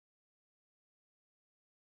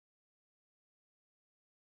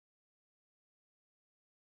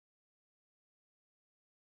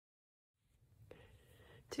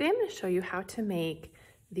Today I'm going to show you how to make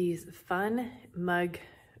these fun mug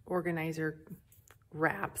organizer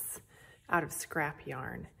wraps out of scrap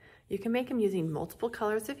yarn. You can make them using multiple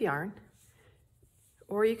colors of yarn,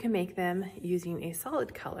 or you can make them using a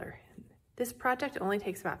solid color. This project only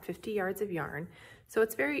takes about 50 yards of yarn, so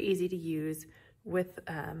it's very easy to use with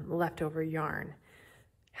leftover yarn.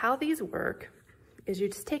 How these work is you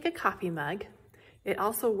just take a coffee mug. It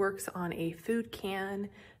also works on a food can,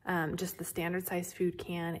 just the standard size food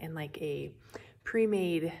can, and like a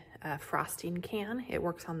pre-made frosting can. It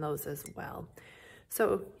works on those as well.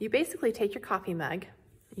 So you basically take your coffee mug,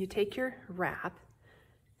 you take your wrap,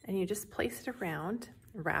 and you just place it around,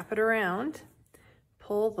 wrap it around,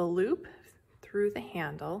 pull the loop through the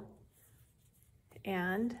handle,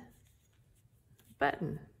 and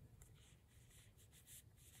button.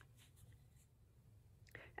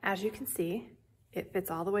 As you can see, it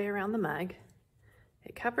fits all the way around the mug.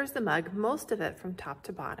 It covers the mug, most of it from top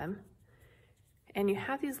to bottom. And you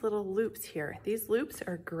have these little loops here. These loops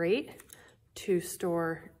are great to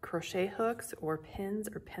store crochet hooks or pins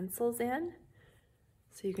or pencils in.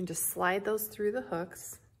 So you can just slide those through the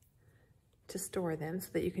hooks to store them so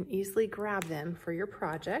that you can easily grab them for your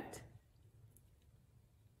project.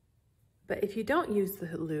 But if you don't use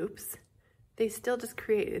the loops, they still just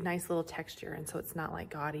create a nice little texture, and so it's not like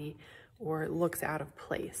gaudy or looks out of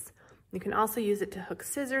place. You can also use it to hook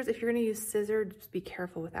scissors. If you're going to use scissors, just be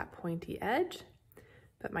careful with that pointy edge.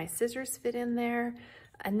 But my scissors fit in there.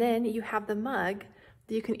 And then you have the mug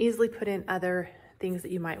that you can easily put in other things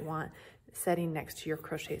that you might want setting next to your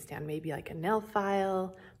crochet stand. Maybe like a nail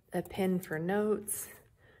file, a pin for notes,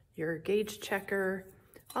 your gauge checker.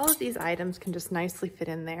 All of these items can just nicely fit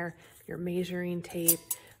in there. Your measuring tape,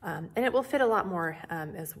 and it will fit a lot more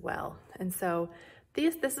as well. And so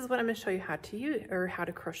this is what I'm going to show you how to use or how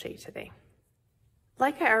to crochet today.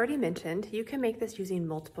 Like I already mentioned, you can make this using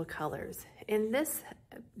multiple colors. In this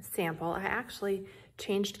sample, I actually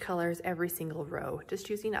changed colors every single row, just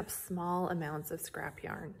using up small amounts of scrap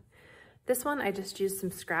yarn. This one, I just used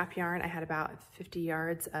some scrap yarn. I had about 50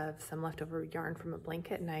 yards of some leftover yarn from a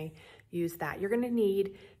blanket, and I used that. You're going to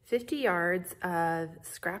need 50 yards of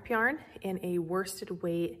scrap yarn and a worsted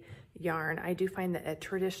weight yarn. I do find that a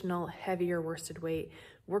traditional heavier worsted weight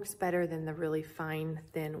works better than the really fine,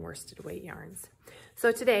 thin worsted weight yarns.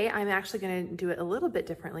 So today I'm actually going to do it a little bit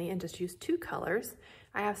differently and just use two colors.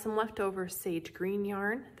 I have some leftover sage green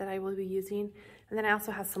yarn that I will be using, and then I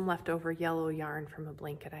also have some leftover yellow yarn from a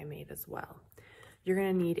blanket I made as well. You're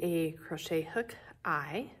going to need a crochet hook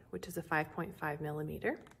eye, which is a 5.5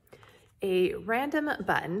 millimeter. A random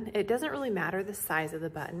button. It doesn't really matter the size of the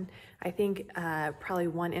button. I think probably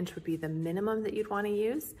 1 inch would be the minimum that you'd want to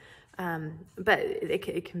use, but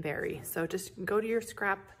it can vary. So just go to your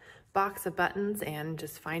scrap box of buttons and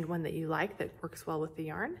just find one that you like that works well with the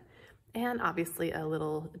yarn. And obviously a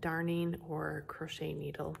little darning or crochet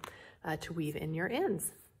needle to weave in your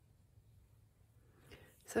ends.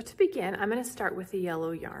 So to begin, I'm going to start with the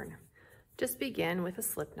yellow yarn. Just begin with a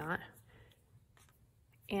slip knot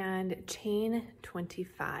and chain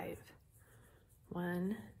 25.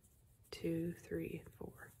 1, 2, 3, 4,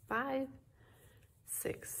 5,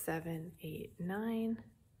 6, 7, 8, 9,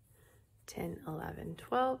 10, 11,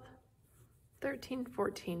 12, 13,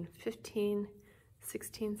 14, 15,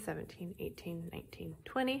 16, 17, 18, 19,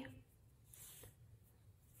 20.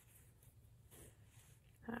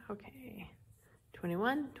 Okay,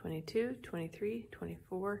 21, 22, 23,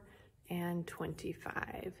 24, and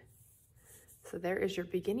 25. So there is your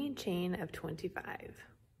beginning chain of 25.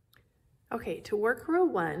 Okay, to work row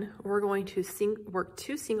 1, we're going to work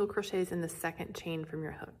 2 single crochets in the second chain from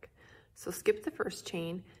your hook. So skip the first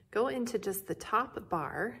chain, go into just the top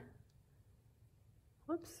bar,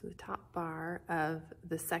 the top bar of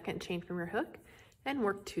the second chain from your hook, and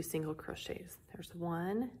work 2 single crochets. There's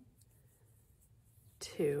 1,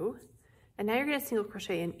 2, and now you're going to single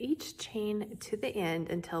crochet in each chain to the end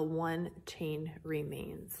until 1 chain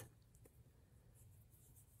remains.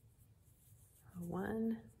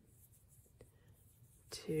 1,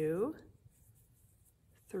 2,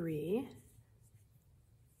 3,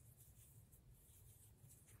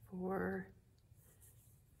 4,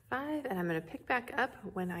 5, and I'm going to pick back up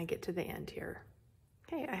when I get to the end here.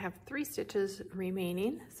 Okay, I have 3 stitches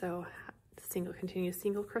remaining, so continue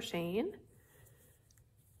single crocheting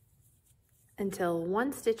until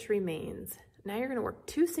 1 stitch remains. Now you're going to work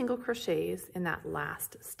 2 single crochets in that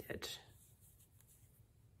last stitch.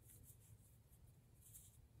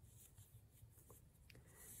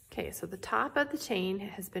 Okay, so the top of the chain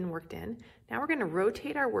has been worked in. Now we're going to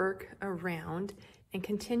rotate our work around and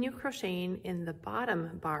continue crocheting in the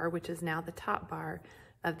bottom bar, which is now the top bar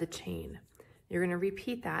of the chain. You're gonna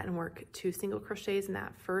repeat that and work 2 single crochets in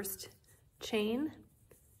that first chain.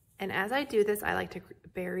 And as I do this, I like to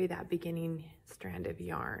bury that beginning strand of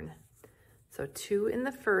yarn. So 2 in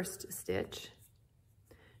the first stitch,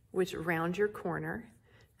 which round your corner,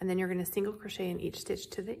 and then you're gonna single crochet in each stitch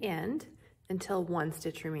to the end until 1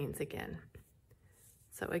 stitch remains again.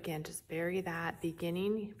 So again, just bury that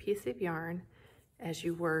beginning piece of yarn as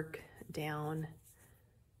you work down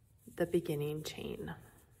the beginning chain.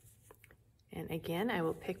 And again, I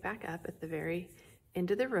will pick back up at the very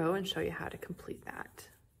end of the row and show you how to complete that.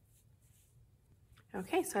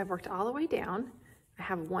 Okay, so I've worked all the way down. I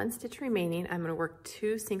have 1 stitch remaining. I'm gonna work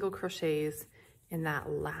 2 single crochets in that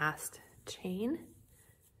last chain.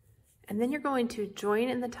 And then you're going to join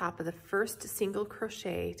in the top of the first single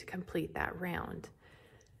crochet to complete that round.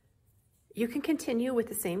 You can continue with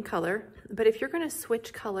the same color, but if you're gonna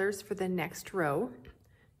switch colors for the next row,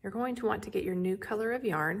 you're going to want to get your new color of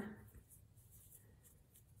yarn.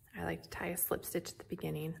 I like to tie a slip stitch at the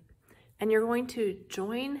beginning. And you're going to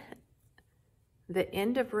join the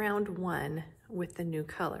end of round 1 with the new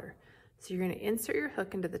color. So you're going to insert your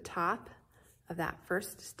hook into the top of that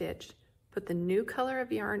first stitch, put the new color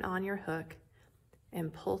of yarn on your hook,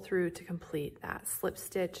 and pull through to complete that slip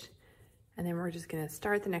stitch. And then we're just going to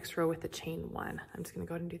start the next row with the chain 1. I'm just going to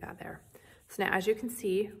go ahead and do that there. So now, as you can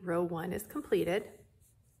see, row 1 is completed.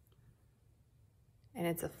 And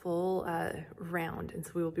it's a full round, and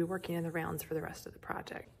so we will be working in the rounds for the rest of the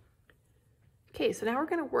project. Okay, so now we're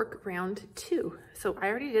gonna work round 2. So I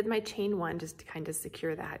already did my chain 1 just to kind of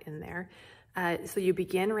secure that in there. So you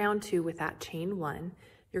begin round 2 with that chain 1.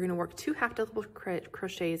 You're gonna work 2 half double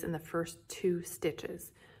crochets in the first 2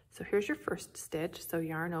 stitches. So here's your first stitch, so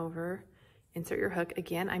yarn over, insert your hook.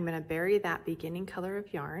 Again, I'm gonna bury that beginning color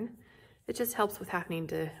of yarn. It just helps with having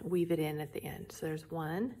to weave it in at the end. So there's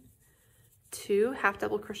 1, 2 half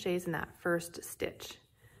double crochets in that first stitch,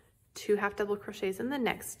 2 half double crochets in the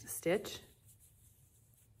next stitch,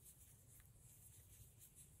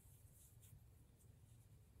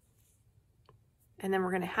 and then we're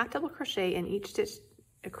going to half double crochet in each stitch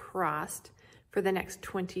across for the next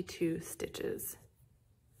 22 stitches.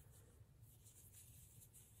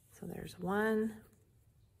 So there's 1,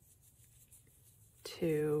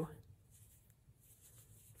 2,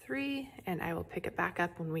 3, and I will pick it back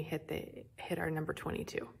up when we hit our number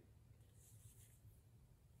 22.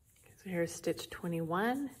 So here's stitch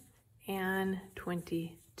 21 and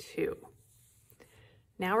 22.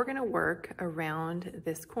 Now we're going to work around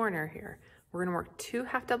this corner here. We're going to work 2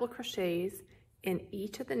 half double crochets in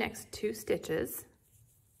each of the next 2 stitches.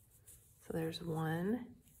 So there's 1,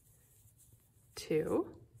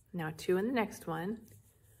 2, now 2 in the next one,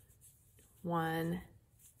 1,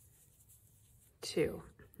 2.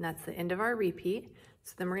 And that's the end of our repeat.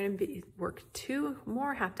 So then we're going to work 2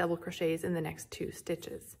 more half double crochets in the next 2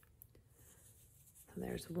 stitches. So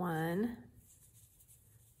there's 1,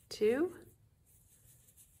 2,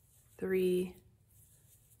 3,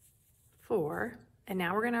 4, and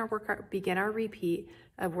now we're going to begin our repeat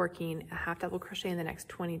of working a half double crochet in the next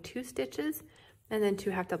 22 stitches, and then 2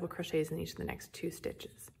 half double crochets in each of the next 2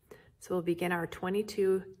 stitches. So we'll begin our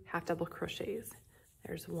 22 half double crochets.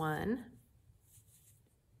 There's 1,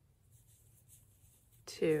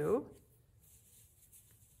 2,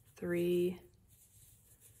 3,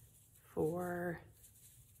 4,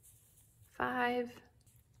 5.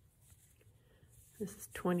 This is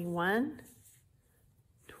 21,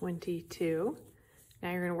 22.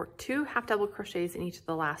 Now you're going to work 2 half double crochets in each of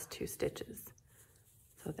the last 2 stitches.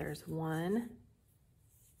 So there's 1,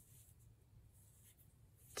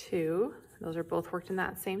 2. Those are both worked in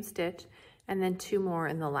that same stitch, and then 2 more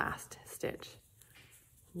in the last stitch.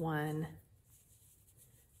 1,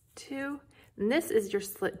 2. And this is your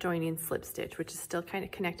joining slip stitch, which is still kind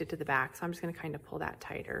of connected to the back. So I'm just going to kind of pull that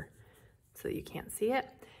tighter so that you can't see it.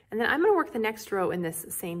 And then I'm going to work the next row in this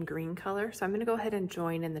same green color. So I'm going to go ahead and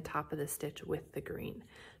join in the top of the stitch with the green.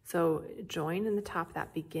 So join in the top of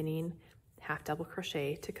that beginning half double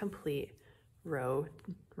crochet to complete round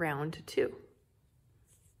 2.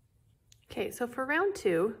 Okay, so for round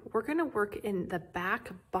 2, we're going to work in the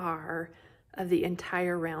back bar of the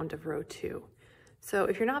entire round of row 2. So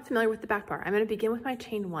if you're not familiar with the back bar, I'm going to begin with my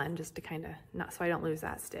chain 1 just to kind of, not so I don't lose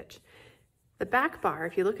that stitch. The back bar,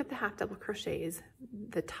 if you look at the half double crochets,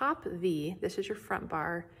 the top V, this is your front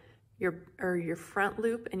bar, your front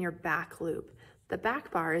loop and your back loop. The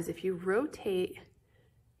back bar is, if you rotate,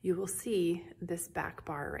 you will see this back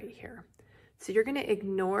bar right here. So you're going to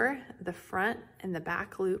ignore the front and the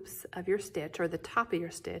back loops of your stitch, or the top of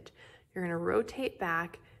your stitch. You're going to rotate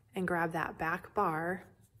back and grab that back bar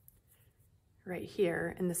right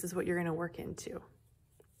here, and this is what you're going to work into.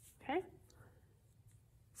 Okay?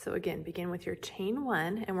 So again, begin with your chain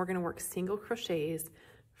 1, and we're going to work single crochets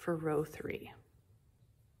for row 3.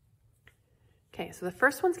 Okay, so the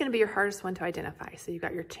first one's going to be your hardest one to identify. So you've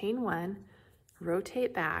got your chain 1,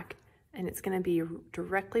 rotate back, and it's going to be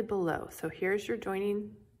directly below. So here's your joining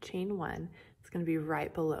chain 1. It's going to be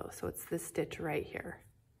right below. So it's this stitch right here.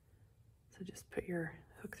 So just put your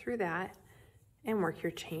hook through that and work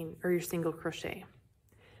your chain or your single crochet.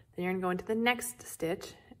 Then you're going to go into the next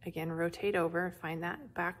stitch. Again, rotate over, find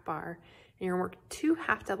that back bar, and you're going to work 2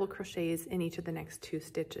 half double crochets in each of the next 2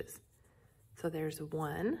 stitches. So there's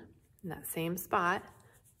 1 in that same spot,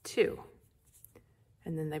 2.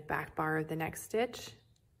 And then the back bar of the next stitch,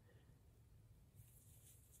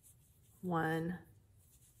 1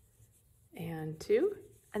 and 2.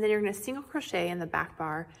 And then you're going to single crochet in the back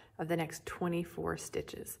bar of the next 24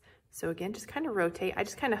 stitches. So again, just kind of rotate. I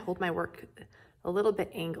just kind of hold my work a little bit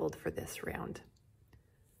angled for this round.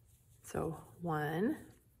 So 1,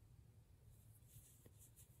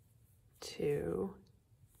 2,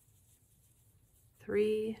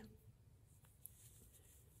 3,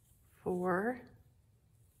 4,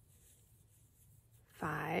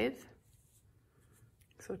 5,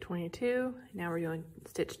 so 22. Now we're doing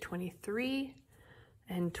stitch 23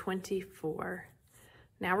 and 24.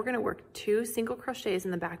 Now we're going to work 2 single crochets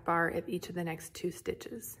in the back bar of each of the next 2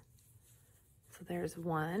 stitches. So there's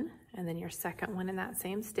 1, and then your second one in that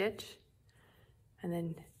same stitch, and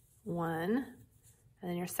then 1, and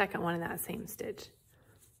then your second one in that same stitch.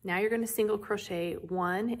 Now you're going to single crochet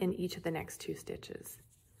 1 in each of the next 2 stitches.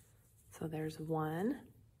 So there's 1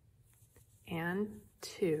 and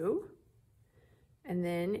 2, and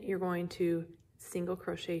then you're going to single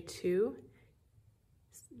crochet 2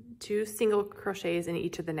 single crochets in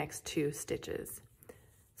each of the next 2 stitches.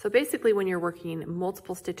 So basically when you're working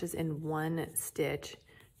multiple stitches in one stitch,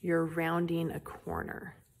 you're rounding a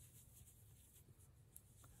corner.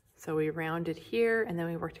 So we rounded here, and then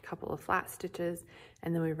we worked a couple of flat stitches,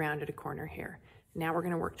 and then we rounded a corner here. Now we're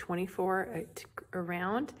going to work 24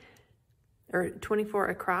 around, or 24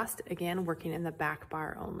 across, again working in the back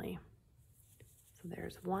bar only. So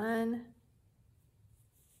there's 1,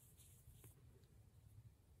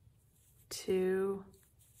 2,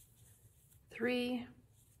 3.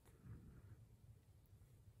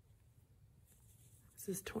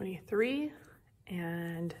 This is 23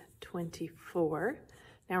 and 24.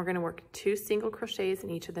 Now we're going to work 2 single crochets in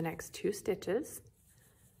each of the next 2 stitches.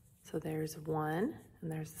 So there's 1,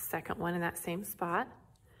 and there's the second one in that same spot.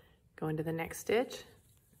 Go into the next stitch,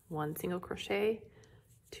 1 single crochet,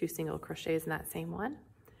 2 single crochets in that same one,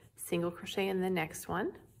 single crochet in the next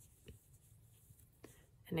one.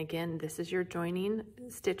 And again, this is your joining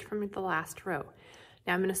stitch from the last row.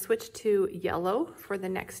 Now I'm going to switch to yellow for the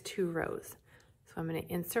next 2 rows. So I'm going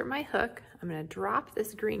to insert my hook, I'm going to drop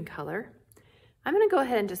this green color. I'm going to go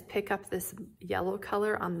ahead and just pick up this yellow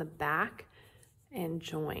color on the back and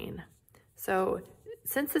join. So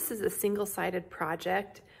since this is a single-sided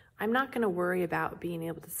project, I'm not going to worry about being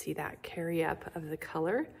able to see that carry up of the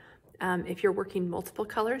color. If you're working multiple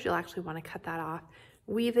colors, you'll actually want to cut that off,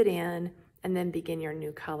 weave it in, and then begin your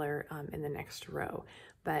new color in the next row.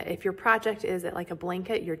 But if your project is like a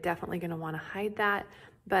blanket, you're definitely going to want to hide that.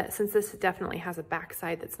 But since this definitely has a back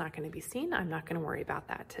side that's not going to be seen, I'm not going to worry about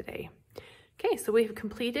that today. Okay, so we've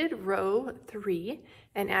completed row 3,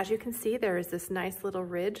 and as you can see, there is this nice little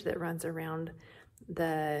ridge that runs around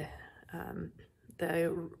the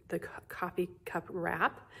coffee cup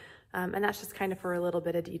wrap, and that's just kind of for a little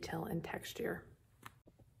bit of detail and texture.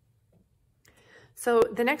 So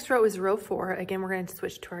the next row is row 4. Again, we're going to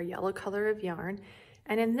switch to our yellow color of yarn,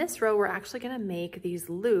 and in this row, we're actually going to make these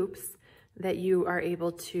loops that you are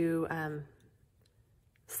able to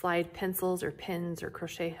slide pencils or pins or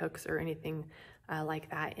crochet hooks or anything like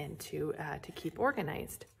that into to keep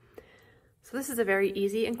organized. So this is a very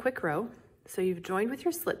easy and quick row. So you've joined with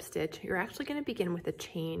your slip stitch. You're actually going to begin with a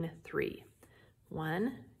chain 3.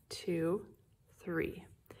 1, 2, 3.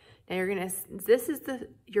 Now you're going to, this is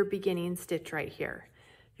your beginning stitch right here.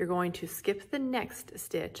 You're going to skip the next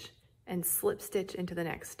stitch and slip stitch into the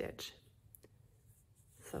next stitch.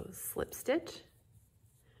 So slip stitch,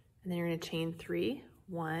 and then you're going to chain 3.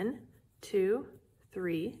 1, 2,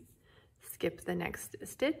 3, skip the next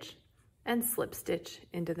stitch, and slip stitch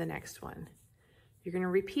into the next one. You're going to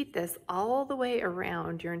repeat this all the way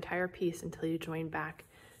around your entire piece until you join back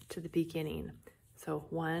to the beginning. So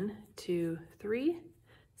 1, 2, 3,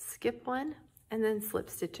 skip 1, and then slip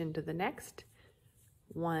stitch into the next.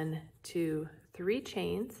 1, 2, 3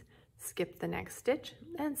 chains, skip the next stitch,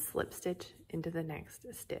 and slip stitch into the next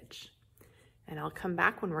stitch. And I'll come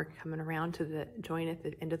back when we're coming around to the join at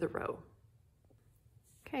the end of the row.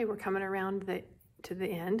 Okay, we're coming around the to the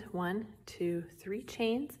end, 1, 2, 3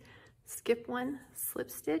 chains, skip 1,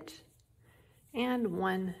 slip stitch, and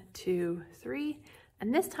 1, 2, 3.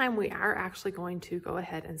 And this time we are actually going to go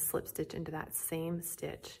ahead and slip stitch into that same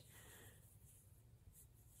stitch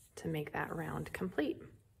to make that round complete.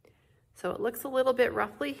 So it looks a little bit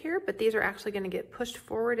roughly here, but these are actually going to get pushed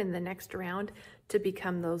forward in the next round to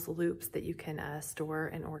become those loops that you can store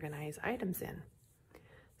and organize items in.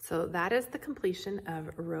 So that is the completion of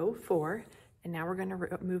row 4. And now we're going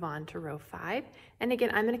to move on to row 5. And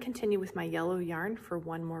again, I'm going to continue with my yellow yarn for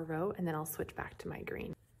one more row, and then I'll switch back to my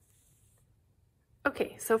green.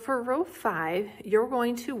 Okay, so for row 5, you're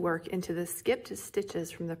going to work into the skipped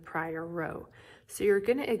stitches from the prior row. So you're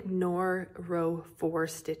going to ignore row 4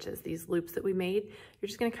 stitches, these loops that we made. You're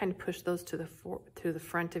just going to kind of push those to the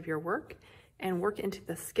front of your work and work into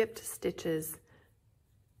the skipped stitches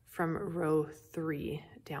from row 3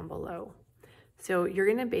 down below. So you're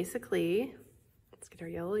going to basically, let's get our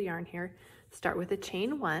yellow yarn here, start with a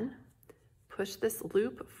chain 1, push this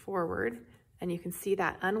loop forward, and you can see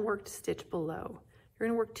that unworked stitch below. You're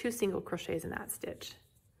going to work 2 single crochets in that stitch.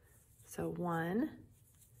 So 1,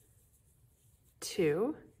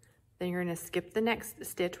 2, then you're going to skip the next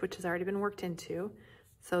stitch, which has already been worked into.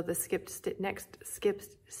 So the next skipped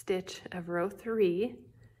stitch of row 3,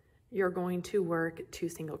 you're going to work 2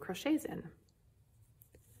 single crochets in.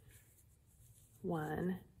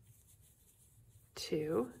 1,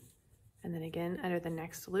 2, and then again under the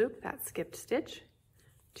next loop, that skipped stitch,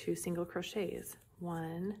 2 single crochets.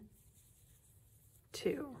 1,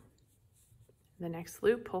 2. The next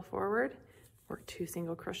loop, pull forward, work 2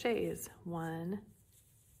 single crochets. 1,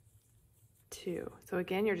 2. So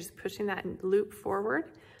again, you're just pushing that loop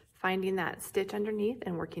forward, finding that stitch underneath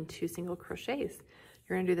and working 2 single crochets.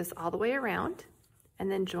 You're going to do this all the way around and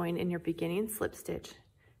then join in your beginning slip stitch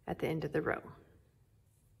at the end of the row.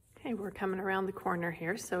 Okay, we're coming around the corner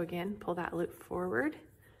here. So again, pull that loop forward,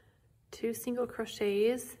 2 single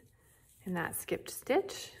crochets in that skipped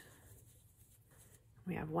stitch.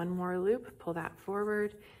 We have 1 more loop, pull that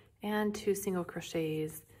forward, and 2 single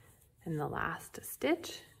crochets in the last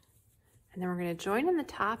stitch. And then we're going to join in the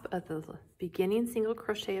top of the beginning single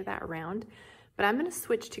crochet of that round, but I'm going to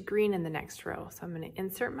switch to green in the next row. So I'm going to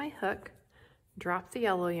insert my hook, drop the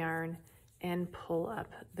yellow yarn, and pull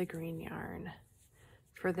up the green yarn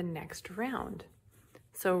for the next round.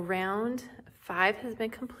 So round 5 has been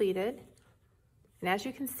completed. And as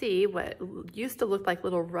you can see, what used to look like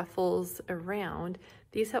little ruffles around,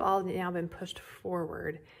 these have all now been pushed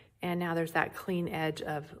forward. And now there's that clean edge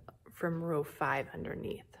from row 5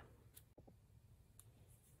 underneath.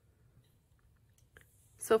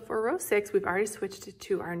 So for row 6, we've already switched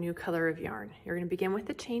to our new color of yarn. You're going to begin with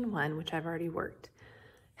the chain 1, which I've already worked.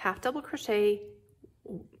 Half double crochet,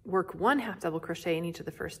 work 1 half double crochet in each of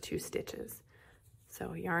the first 2 stitches.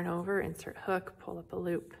 So yarn over, insert hook, pull up a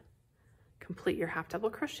loop, complete your half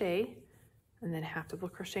double crochet, and then half double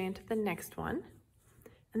crochet into the next one.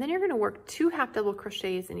 And then you're going to work 2 half double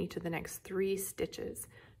crochets in each of the next 3 stitches.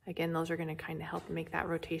 Again, those are going to kind of help make that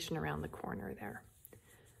rotation around the corner there.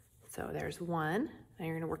 So there's 1, and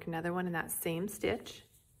you're going to work another one in that same stitch,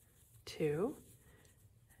 2,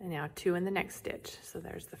 and now 2 in the next stitch. So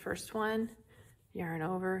there's the first one, yarn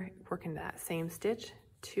over, work into that same stitch,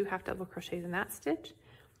 2 half double crochets in that stitch,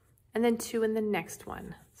 and then 2 in the next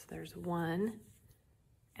one. So there's 1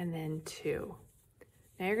 and then 2.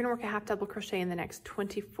 Now you're going to work a half double crochet in the next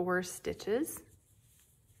 24 stitches.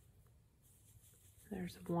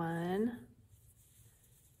 There's 1,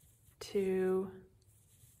 2,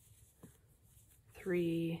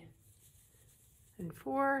 3, and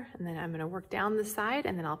 4, and then I'm going to work down the side,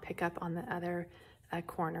 and then I'll pick up on the other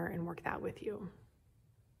corner and work that with you.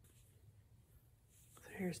 So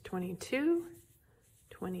here's 22,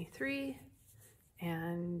 23,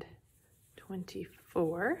 and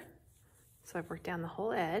 24. So I've worked down the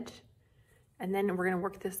whole edge, and then we're going to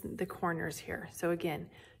work the corners here. So again,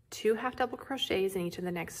 2 half double crochets in each of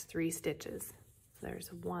the next 3 stitches. So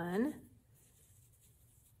there's 1,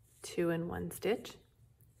 2 in one stitch,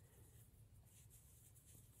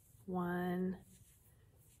 1,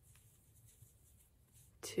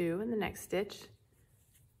 2 in the next stitch,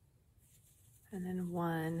 and then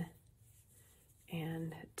 1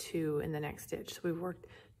 and 2 in the next stitch. So we've worked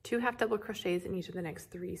 2 half double crochets in each of the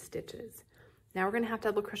next 3 stitches. Now we're going to half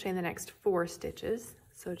double crochet in the next 4 stitches.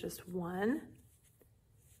 So just 1,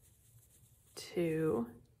 2,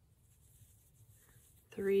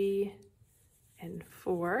 3, and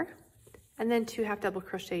 4, and then 2 half double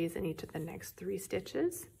crochets in each of the next 3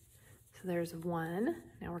 stitches. So there's 1,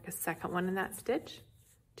 now work a second one in that stitch,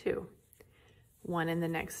 2, 1 in the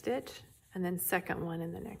next stitch, and then second one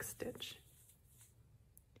in the next stitch.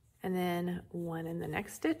 and then one in the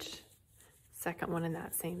next stitch, second one in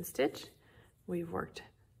that same stitch. We've worked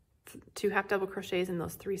 2 half double crochets in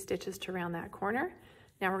those 3 stitches to round that corner.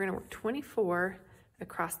 Now we're going to work 24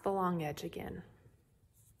 across the long edge again.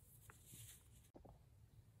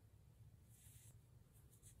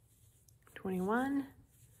 (21),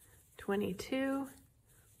 22,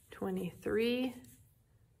 23,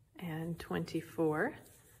 and 24.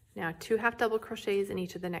 Now 2 half double crochets in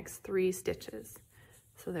each of the next 3 stitches.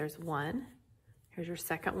 So there's one. Here's your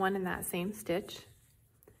second one in that same stitch.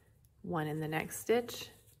 One in the next stitch.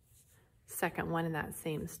 Second one in that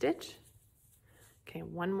same stitch. Okay,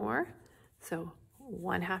 one more. So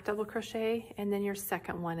 1 half double crochet, and then your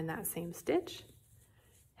second one in that same stitch.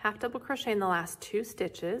 Half double crochet in the last 2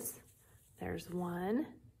 stitches. There's 1,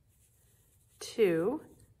 2,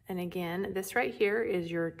 and again, this right here is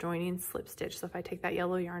your joining slip stitch. So if I take that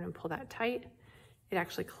yellow yarn and pull that tight, it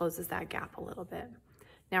actually closes that gap a little bit.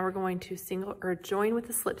 Now we're going to join with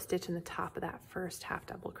the slip stitch in the top of that first half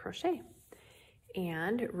double crochet.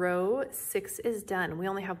 And row 6 is done. We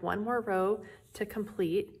only have one more row to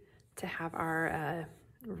complete to have our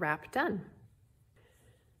wrap done.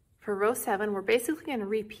 For row 7, we're basically going to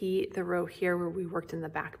repeat the row here where we worked in the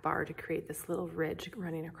back bar to create this little ridge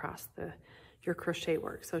running across your crochet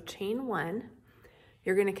work. So chain 1,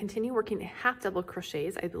 you're going to continue working half double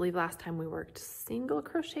crochets. I believe last time we worked single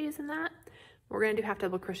crochets in that. We're going to do half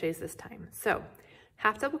double crochets this time. So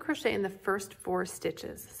half double crochet in the first 4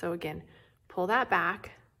 stitches. So again, pull that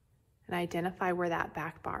back and identify where that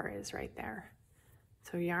back bar is right there.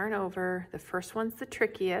 So yarn over, the first one's the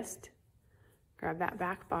trickiest. Grab that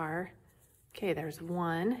back bar. Okay, there's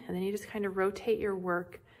 1, and then you just kind of rotate your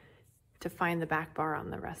work to find the back bar on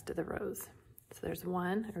the rest of the rows. So there's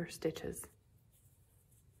 1, or stitches.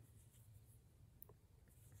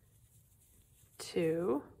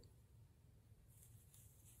 2,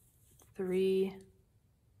 3,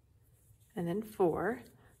 and then 4.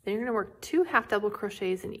 Then you're going to work 2 half double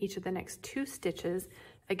crochets in each of the next 2 stitches,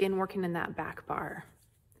 again working in that back bar.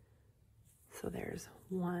 So there's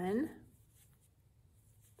 1,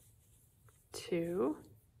 2,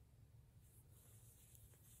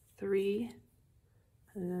 3,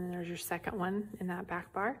 and then there's your second one in that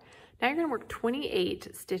back bar. Now you're going to work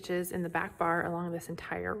 28 stitches in the back bar along this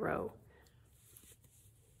entire row.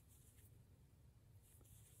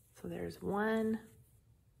 So there's 1,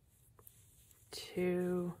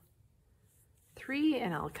 2, 3,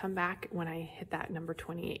 and I'll come back when I hit that number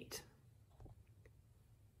 28.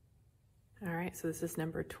 All right, so this is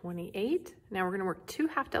number 28. Now we're going to work 2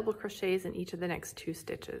 half double crochets in each of the next 2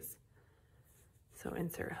 stitches. So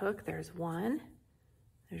insert hook, there's 1.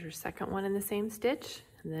 There's your second one in the same stitch,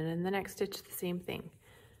 and then in the next stitch, the same thing.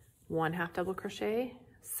 1 half double crochet,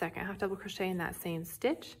 second half double crochet in that same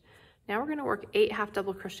stitch. Now we're going to work 8 half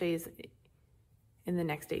double crochets in the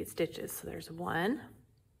next 8 stitches. So there's 1,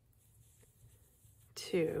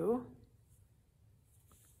 2,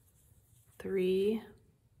 3,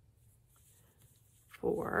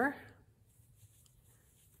 4,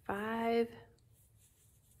 5,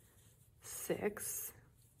 6,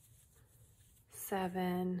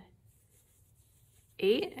 7,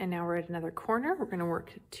 8, and now we're at another corner. We're going to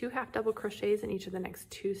work 2 half double crochets in each of the next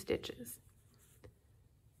 2 stitches.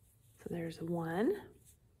 So there's 1.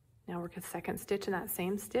 Now work a second stitch in that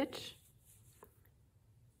same stitch,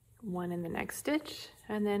 1 in the next stitch,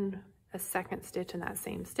 and then a second stitch in that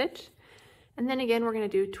same stitch. And then again, we're going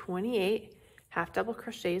to do 28 half double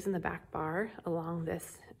crochets in the back bar along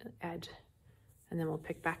this edge, and then we'll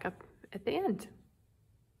pick back up at the end.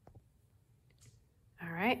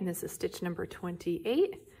 All right, and this is stitch number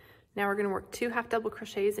 28. Now we're going to work 2 half double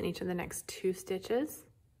crochets in each of the next 2 stitches.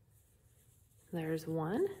 There's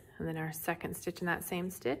 1, and then our second stitch in that same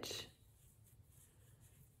stitch.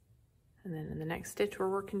 And then in the next stitch, we're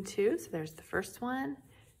working 2. So there's the first one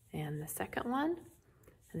and the second one.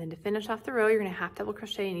 And then to finish off the row, you're going to half double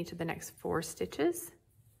crochet in each of the next 4 stitches.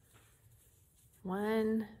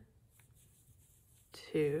 1,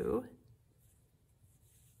 2,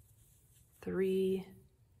 3,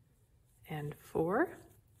 and 4.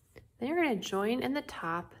 Then you're going to join in the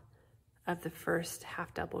top of the first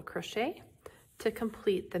half double crochet to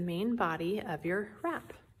complete the main body of your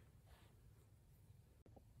wrap.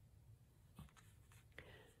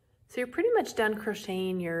 So you're pretty much done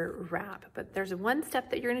crocheting your wrap, but there's one step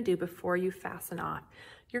that you're going to do before you fasten off.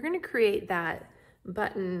 You're going to create that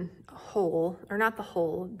button hole, or not the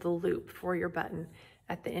hole, the loop for your button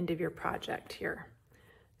at the end of your project here.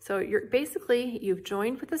 So you've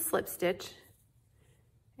joined with a slip stitch.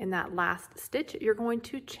 In that last stitch, you're going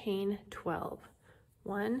to chain 12.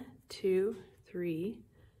 1, 2, 3,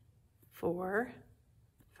 4,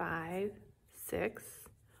 5, 6,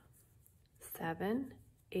 7,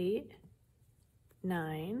 8,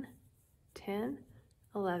 9, 10,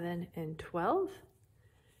 11, and 12.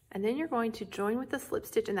 And then you're going to join with the slip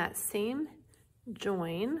stitch in that same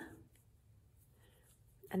join.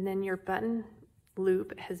 And then your button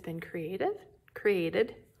loop has been created.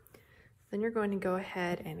 Then you're going to go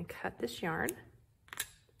ahead and cut this yarn.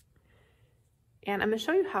 And I'm going to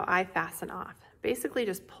show you how I fasten off. Basically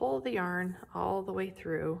just pull the yarn all the way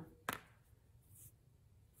through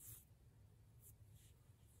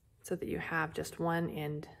so that you have just one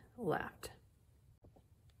end left.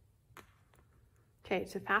 Okay,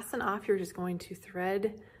 to fasten off, you're just going to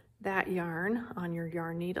thread that yarn on your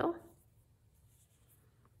yarn needle.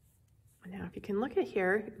 Now, if you can look at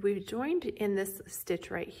here, we've joined in this stitch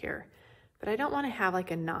right here, but I don't want to have like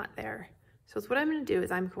a knot there. So what I'm going to do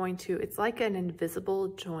is it's like an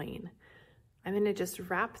invisible join. I'm going to just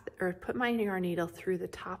wrap or put my yarn needle through the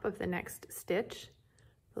top of the next stitch,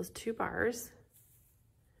 those 2 bars,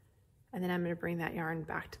 and then I'm going to bring that yarn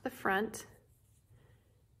back to the front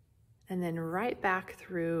and then right back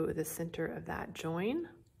through the center of that join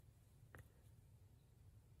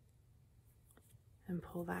and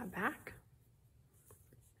pull that back.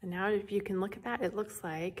 And now if you can look at that, it looks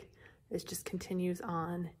like this just continues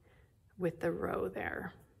on with the row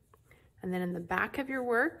there. And then in the back of your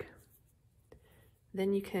work,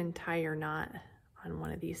 then you can tie your knot on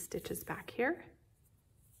one of these stitches back here.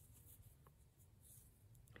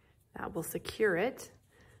 That will secure it,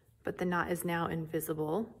 but the knot is now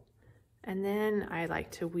invisible. And then I like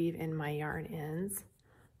to weave in my yarn ends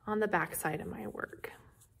on the back side of my work.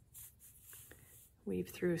 Weave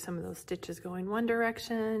through some of those stitches going one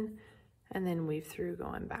direction, and then weave through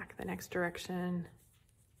going back the next direction.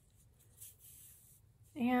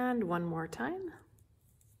 And one more time.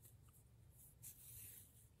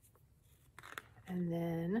 And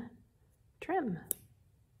then trim.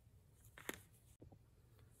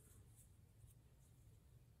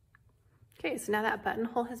 Okay, so now that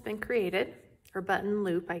buttonhole has been created, or button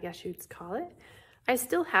loop, I guess you'd call it. I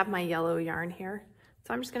still have my yellow yarn here,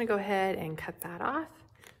 so I'm just gonna go ahead and cut that off,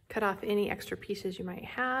 cut off any extra pieces you might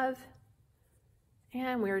have,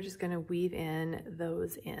 and we're just gonna weave in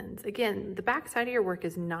those ends. Again, the back side of your work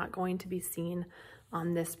is not going to be seen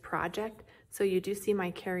on this project, so you do see my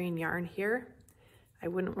carrying yarn here. I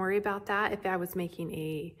wouldn't worry about that if I was making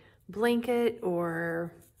a blanket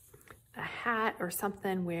or a hat or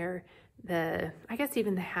something where I guess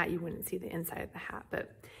even the hat, you wouldn't see the inside of the hat,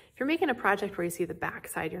 but if you're making a project where you see the back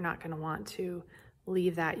side, you're not gonna want to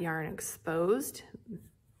leave that yarn exposed.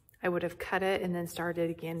 I would have cut it and then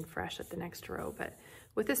started again fresh at the next row, but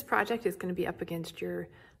with this project, it's gonna be up against your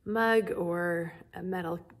mug or a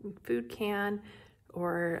metal food can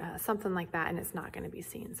or something like that, and it's not gonna be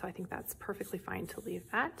seen. So I think that's perfectly fine to leave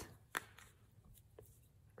that.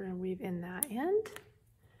 We're gonna weave in that end.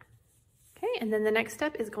 Okay, and then the next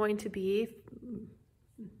step is going to be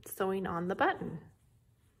sewing on the button.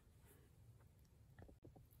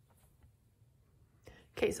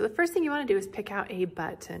 Okay, so the first thing you want to do is pick out a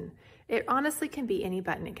button. It honestly can be any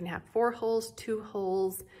button. It can have 4 holes, 2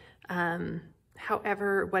 holes,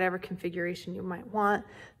 however, whatever configuration you might want.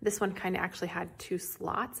 This one kind of actually had 2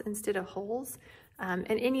 slots instead of holes. And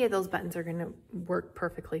any of those buttons are going to work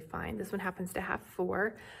perfectly fine. This one happens to have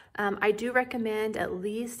 4. I do recommend at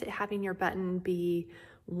least having your button be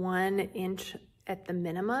 1 inch at the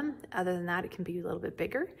minimum. Other than that, it can be a little bit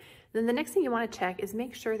bigger. Then the next thing you want to check is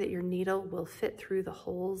make sure that your needle will fit through the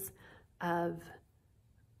holes of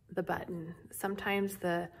the button. Sometimes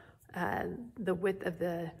the width of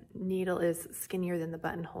the needle is skinnier than the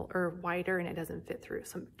buttonhole, or wider, and it doesn't fit through.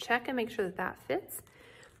 So check and make sure that that fits.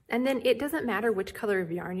 And then it doesn't matter which color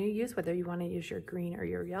of yarn you use, whether you want to use your green or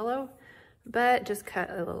your yellow, but just cut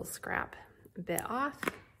a little scrap bit off.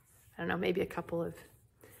 I don't know, maybe a couple of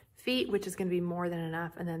feet, which is going to be more than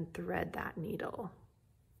enough, and then thread that needle.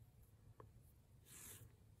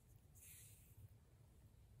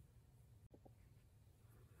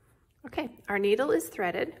 Okay, our needle is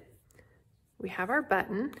threaded. We have our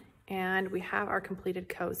button, and we have our completed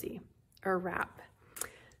cozy or wrap.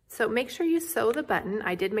 So make sure you sew the button.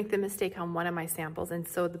 I did make the mistake on one of my samples and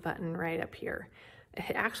sewed the button right up here.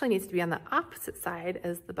 It actually needs to be on the opposite side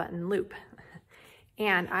as the button loop.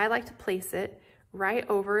 And I like to place it right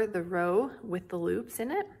over the row with the loops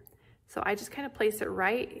in it. So I just kind of place it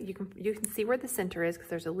right. You can see where the center is because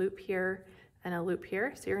there's a loop here and a loop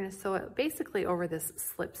here. So you're going to sew it basically over this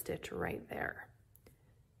slip stitch right there.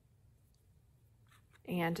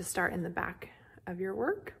 And to start in the back of your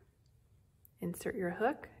work, insert your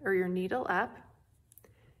hook or your needle up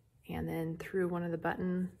and then through one of the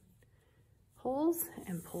button holes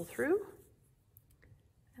and pull through,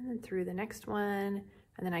 and then through the next one,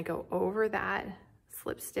 and then I go over that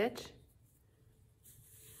slip stitch.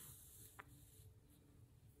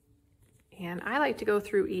 And I like to go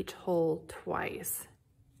through each hole twice.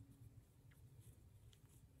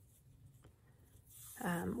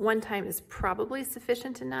 One time is probably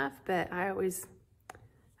sufficient enough, but I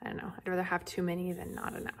don't know, I'd rather have too many than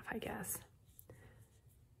not enough, I guess.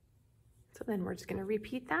 So then we're just going to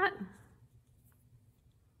repeat that.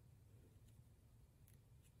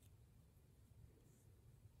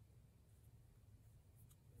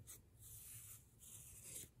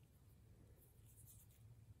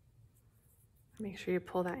 Make sure you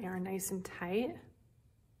pull that yarn nice and tight.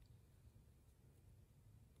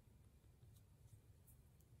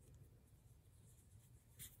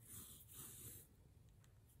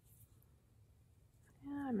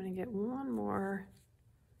 Yeah, I'm going to get one more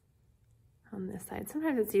on this side.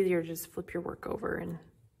 Sometimes it's easier to just flip your work over and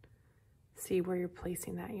see where you're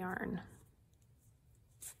placing that yarn.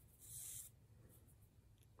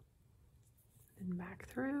 And back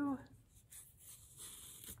through.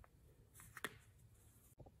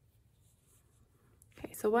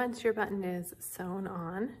 Okay, so once your button is sewn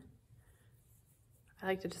on, I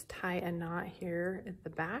like to just tie a knot here at the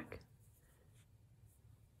back.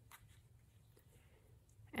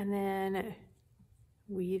 And then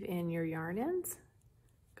weave in your yarn ends.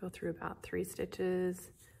 Go through about 3 stitches,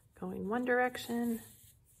 going one direction,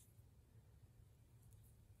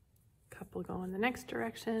 a couple go in the next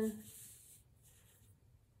direction,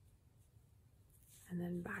 and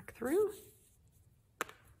then back through.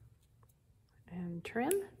 And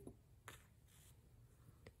trim,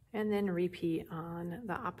 and then repeat on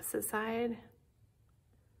the opposite side.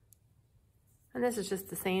 And this is just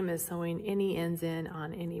the same as sewing any ends in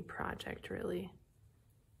on any project, really.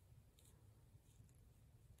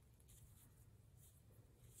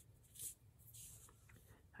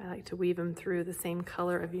 I like to weave them through the same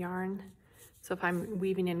color of yarn. So if I'm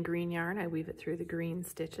weaving in green yarn, I weave it through the green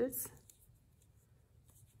stitches.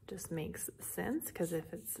 Just makes sense because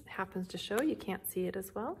if it happens to show, you can't see it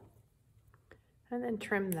as well. And then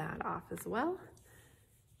trim that off as well.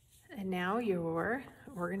 And now your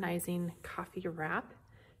organizing coffee wrap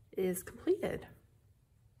is completed.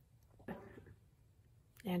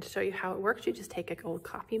 And to show you how it works, you just take an old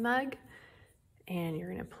coffee mug and you're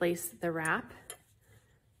going to place the wrap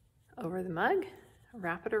over the mug,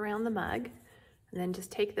 wrap it around the mug, and then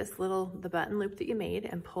just take this the button loop that you made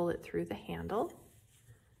and pull it through the handle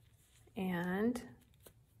and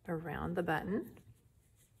around the button.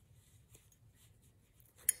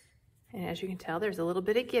 And as you can tell, there's a little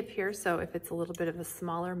bit of give here, so if it's a little bit of a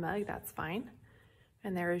smaller mug, that's fine.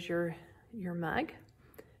 And there's your mug.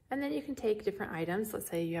 And then you can take different items. Let's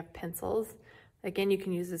say you have pencils. Again, you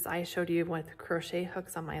can use this, I showed you with crochet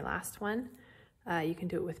hooks on my last one. You can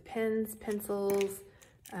do it with pens, pencils,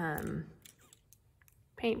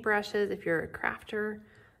 paint brushes. If you're a crafter,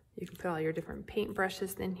 you can put all your different paint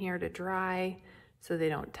brushes in here to dry so they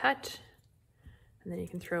don't touch. And then you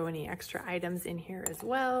can throw any extra items in here as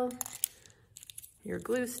well. Your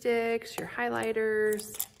glue sticks, your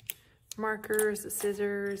highlighters, markers,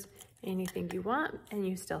 scissors, anything you want, and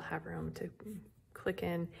you still have room to click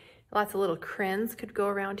in. Lots of little crayons could go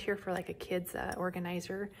around here for like a kid's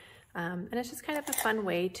organizer. And it's just kind of a fun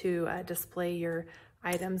way to display your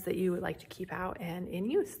items that you would like to keep out and in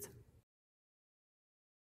use.